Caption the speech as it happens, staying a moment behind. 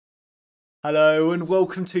Hello and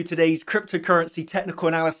welcome to today's cryptocurrency technical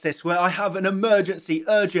analysis, where I have an emergency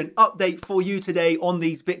urgent update for you today on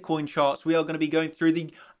these Bitcoin charts. We are going to be going through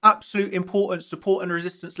the absolute important support and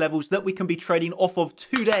resistance levels that we can be trading off of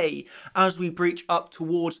today as we breach up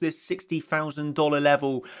towards this $60,000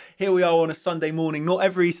 level. Here we are on a Sunday morning. Not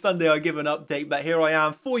every Sunday I give an update, but here I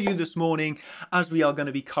am for you this morning as we are going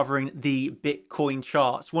to be covering the Bitcoin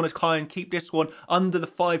charts. Want to try and keep this one under the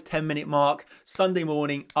 5-10 minute mark. Sunday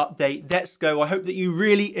morning update. Let's go. I hope that you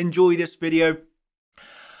really enjoy this video.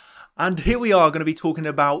 And here we are going to be talking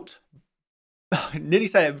about nearly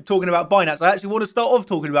said it, talking about Binance. I actually want to start off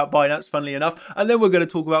talking about Binance, funnily enough, and then we're going to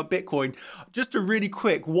talk about Bitcoin. Just a really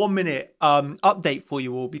quick 1 minute update for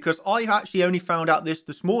you all, because I actually only found out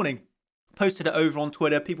this morning. Posted it over on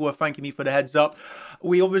Twitter. People were thanking me for the heads up.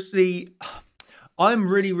 I'm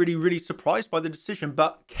really surprised by the decision,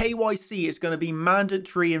 but KYC is going to be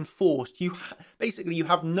mandatory enforced. You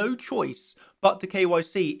have no choice but to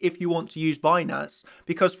KYC if you want to use Binance,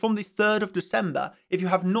 because from the 3rd of December, if you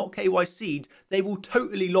have not KYC'd, they will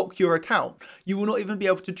totally lock your account. You will not even be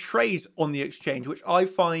able to trade on the exchange, which I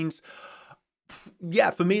find,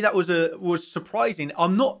 yeah, for me that was surprising.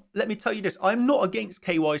 Let me tell you this, I'm not against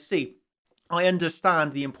KYC. I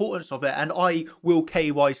understand the importance of it, and I will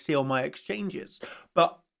KYC on my exchanges.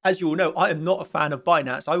 But as you all know, I am not a fan of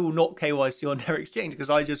Binance. I will not KYC on their exchange because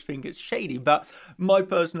I just think it's shady. But my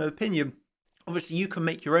personal opinion, obviously you can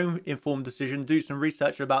make your own informed decision, do some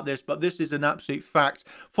research about this, but this is an absolute fact.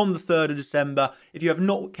 From the 3rd of December, if you have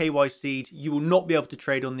not KYC'd, you will not be able to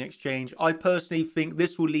trade on the exchange. I personally think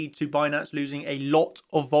this will lead to Binance losing a lot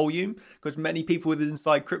of volume, because many people with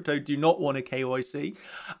inside crypto do not want a KYC.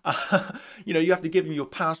 You have to give them your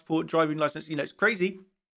passport, driving license. It's crazy.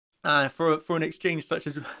 For an exchange such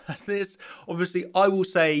as this, obviously, I will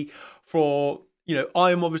say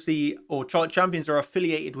I am obviously, or Chart Champions are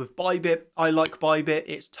affiliated with Bybit. I like Bybit.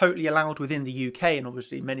 It's totally allowed within the UK and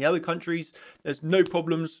obviously many other countries. There's no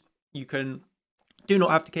problems. You do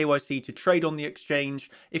not have to KYC to trade on the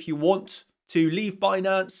exchange. If you want to leave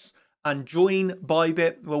Binance and join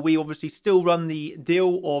Bybit, well, we obviously still run the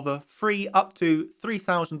deal of a free up to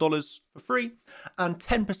 $3,000 for free and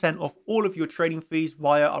 10% off all of your trading fees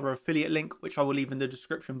via our affiliate link, which I will leave in the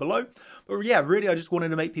description below. But yeah, really, I just wanted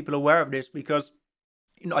to make people aware of this because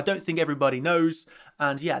I don't think everybody knows.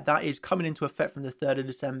 And yeah, that is coming into effect from the 3rd of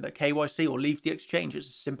December. KYC or leave the exchange. It's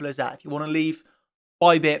as simple as that. If you want to leave,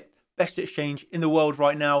 Bybit, best exchange in the world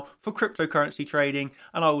right now for cryptocurrency trading,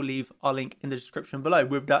 and I will leave our link in the description below.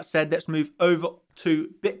 With that said, let's move over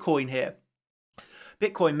to Bitcoin here.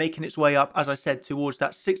 Bitcoin making its way up, as I said, towards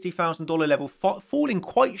that $60,000 level, falling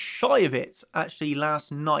quite shy of it actually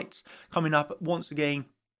last night, coming up once again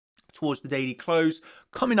towards the daily close,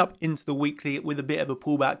 coming up into the weekly with a bit of a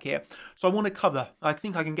pullback here. So I want to cover, I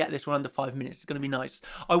think I can get this one under 5 minutes. It's going to be nice.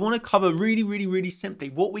 I want to cover really simply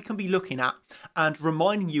what we can be looking at and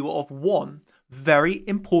reminding you of one very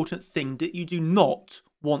important thing that you do not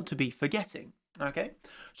want to be forgetting. Okay,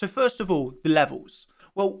 so first of all, the levels.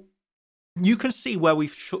 Well, you can see where we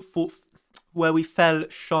fell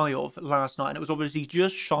shy of last night, and it was obviously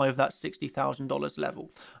just shy of that $60,000 level.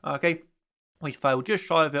 Okay. We failed just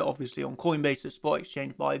shy of it, obviously, on Coinbase, the spot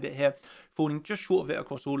exchange, Bybit here, falling just short of it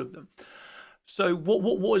across all of them. So what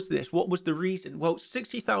was this? What was the reason? Well,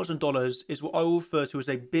 $60,000 is what I will refer to as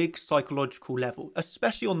a big psychological level,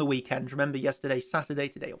 especially on the weekend. Remember yesterday, Saturday,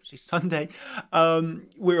 today, obviously Sunday.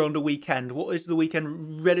 We're on the weekend. What is the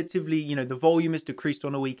weekend? Relatively, the volume is decreased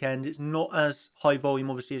on the weekend. It's not as high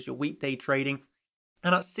volume, obviously, as your weekday trading.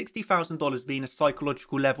 And at $60,000 being a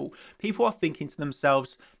psychological level, people are thinking to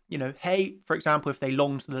themselves, hey, for example, if they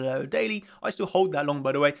long to the lower daily, I still hold that long,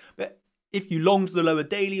 by the way, but if you long to the lower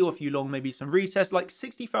daily, or if you long maybe some retest, like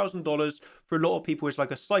 $60,000 for a lot of people is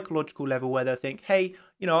like a psychological level where they think, hey,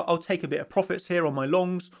 I'll take a bit of profits here on my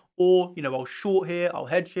longs, or, I'll short here, I'll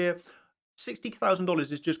hedge here. $60,000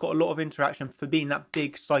 has just got a lot of interaction for being that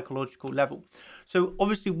big psychological level. So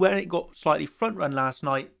obviously when it got slightly front run last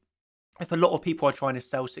night, if a lot of people are trying to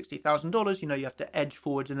sell $60,000, you have to edge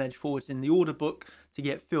forwards in the order book to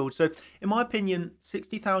get filled. So in my opinion,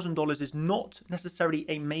 $60,000 is not necessarily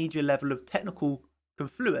a major level of technical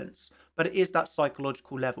confluence, but it is that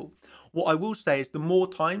psychological level. What I will say is the more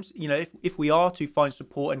times, if we are to find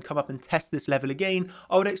support and come up and test this level again,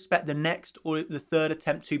 I would expect the next or the third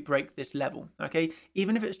attempt to break this level. Okay,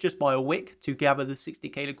 even if it's just by a wick to gather the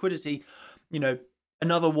 60k liquidity,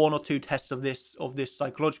 another 1 or 2 tests of this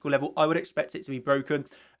psychological level, I would expect it to be broken,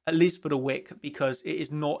 at least for the wick, because it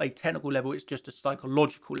is not a technical level, it's just a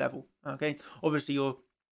psychological level. Okay, obviously your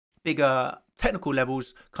bigger technical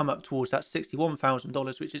levels come up towards that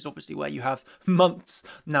 $61,000, which is obviously where you have months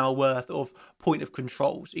now worth of point of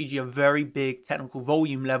controls, e.g. a very big technical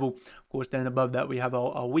volume level. Of course, then above that we have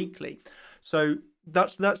our weekly. So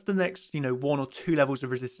that's the next, 1 or 2 levels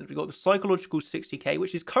of resistance. We've got the psychological 60k,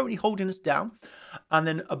 which is currently holding us down, and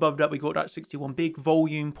then above that we got that 61 big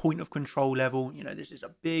volume point of control level. This is a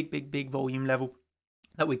big volume level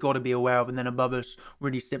that we've got to be aware of, and then above us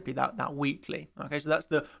really simply that weekly. Okay, so that's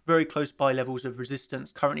the very close by levels of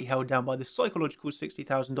resistance currently held down by the psychological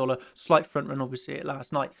 $60,000 slight front run obviously at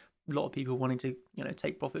last night. A lot of people wanting to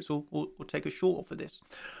take profits or take a short off of this.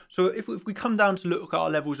 So if we come down to look at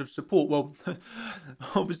our levels of support, well,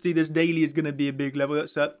 obviously this daily is going to be a big level.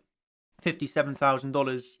 That's at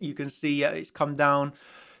 $57,000. You can see it's come down,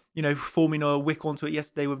 forming a wick onto it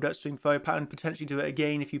yesterday with that swing failure pattern. Potentially do it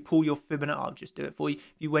again. If you pull your Fibonacci, I'll just do it for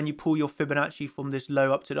you. When you pull your Fibonacci from this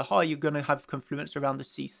low up to the high, you're going to have confluence around the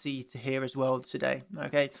CC to here as well today.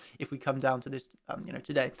 Okay, if we come down to this,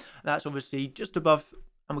 today, that's obviously just above.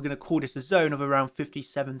 And we're going to call this a zone of around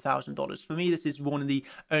 $57,000. For me, this is one of the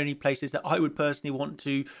only places that I would personally want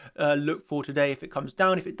to look for today if it comes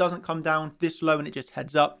down. If it doesn't come down this low and it just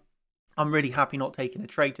heads up, I'm really happy not taking a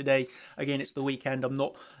trade today. Again, it's the weekend. I'm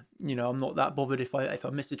not that bothered if I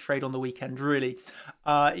miss a trade on the weekend, really.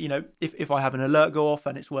 If I have an alert go off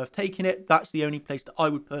and it's worth taking it, that's the only place that I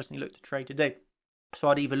would personally look to trade today. So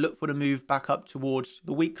I'd either look for the move back up towards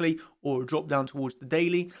the weekly or drop down towards the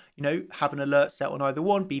daily. Have an alert set on either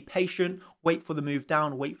one, be patient, wait for the move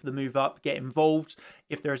down, wait for the move up, get involved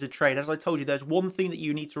if there is a trade. As I told you, there's one thing that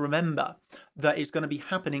you need to remember that is going to be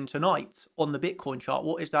happening tonight on the Bitcoin chart.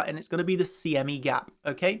 What is that? And it's going to be the CME gap,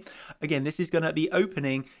 okay? Again, this is going to be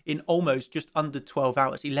opening in almost just under 12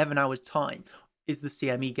 hours, 11 hours time is the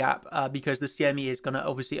CME gap, because the CME is going to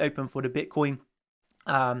obviously open for the Bitcoin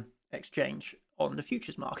exchange on the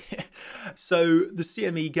futures market. So the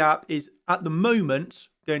CME gap is at the moment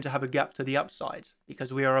going to have a gap to the upside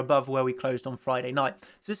because we are above where we closed on Friday night.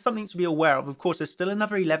 This is something to be aware of. Of course, there's still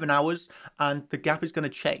another 11 hours and the gap is going to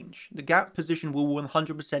change. The gap position will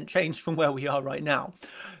 100% change from where we are right now.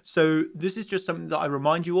 So this is just something that I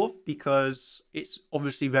remind you of because it's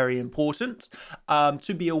obviously very important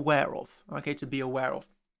to be aware of. Okay, to be aware of.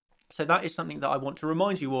 So that is something that I want to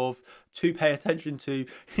remind you of to pay attention to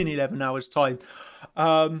in 11 hours time.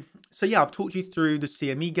 So yeah, I've talked you through the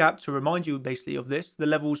CME gap to remind you basically of this, the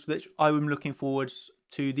levels which I'm looking forwards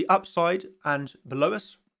to the upside and below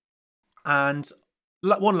us. And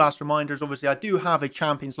one last reminder is obviously I do have a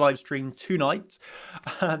Champions live stream tonight.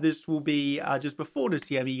 This will be just before the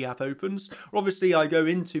CME gap opens. Obviously, I go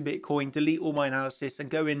into Bitcoin, delete all my analysis and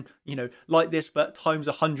go in, like this, but times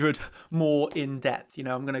 100 more in depth.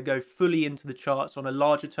 I'm going to go fully into the charts on a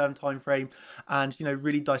larger term time frame and,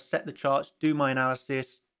 really dissect the charts, do my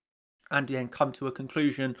analysis, and then come to a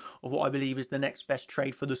conclusion of what I believe is the next best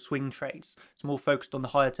trade for the swing trades. It's more focused on the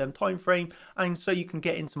higher term time frame, and so you can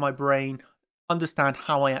get into my brain, understand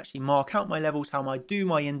how I actually mark out my levels, how I do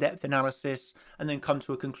my in-depth analysis, and then come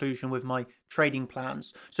to a conclusion with my trading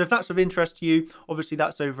plans. So if that's of interest to you, obviously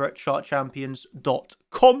that's over at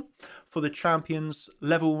chartchampions.com for the Champions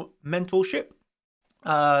level mentorship.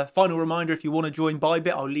 Final reminder, if you want to join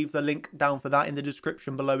Bybit, I'll leave the link down for that in the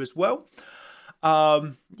description below as well.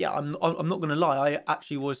 Yeah, I'm not going to lie, I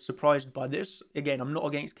actually was surprised by this. Again, I'm not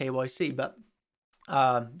against KYC, but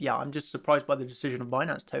yeah, I'm just surprised by the decision of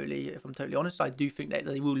Binance, totally. If I'm totally honest, I do think that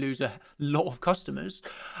they will lose a lot of customers.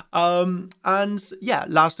 And yeah,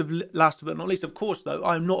 last but not least, of course, though,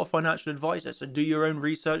 I'm not a financial advisor. So do your own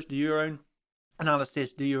research, do your own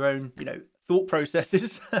analysis, do your own, thought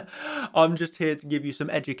processes. I'm just here to give you some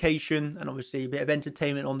education and obviously a bit of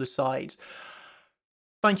entertainment on the side.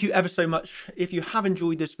 Thank you ever so much. If you have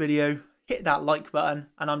enjoyed this video, hit that like button,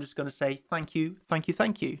 and I'm just going to say thank you, thank you,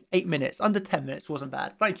 thank you. 8 minutes, under 10 minutes wasn't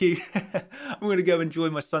bad. Thank you. I'm going to go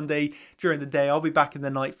enjoy my Sunday during the day. I'll be back in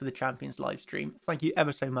the night for the Champions live stream. Thank you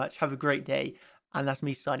ever so much. Have a great day. And that's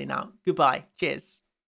me signing out. Goodbye. Cheers.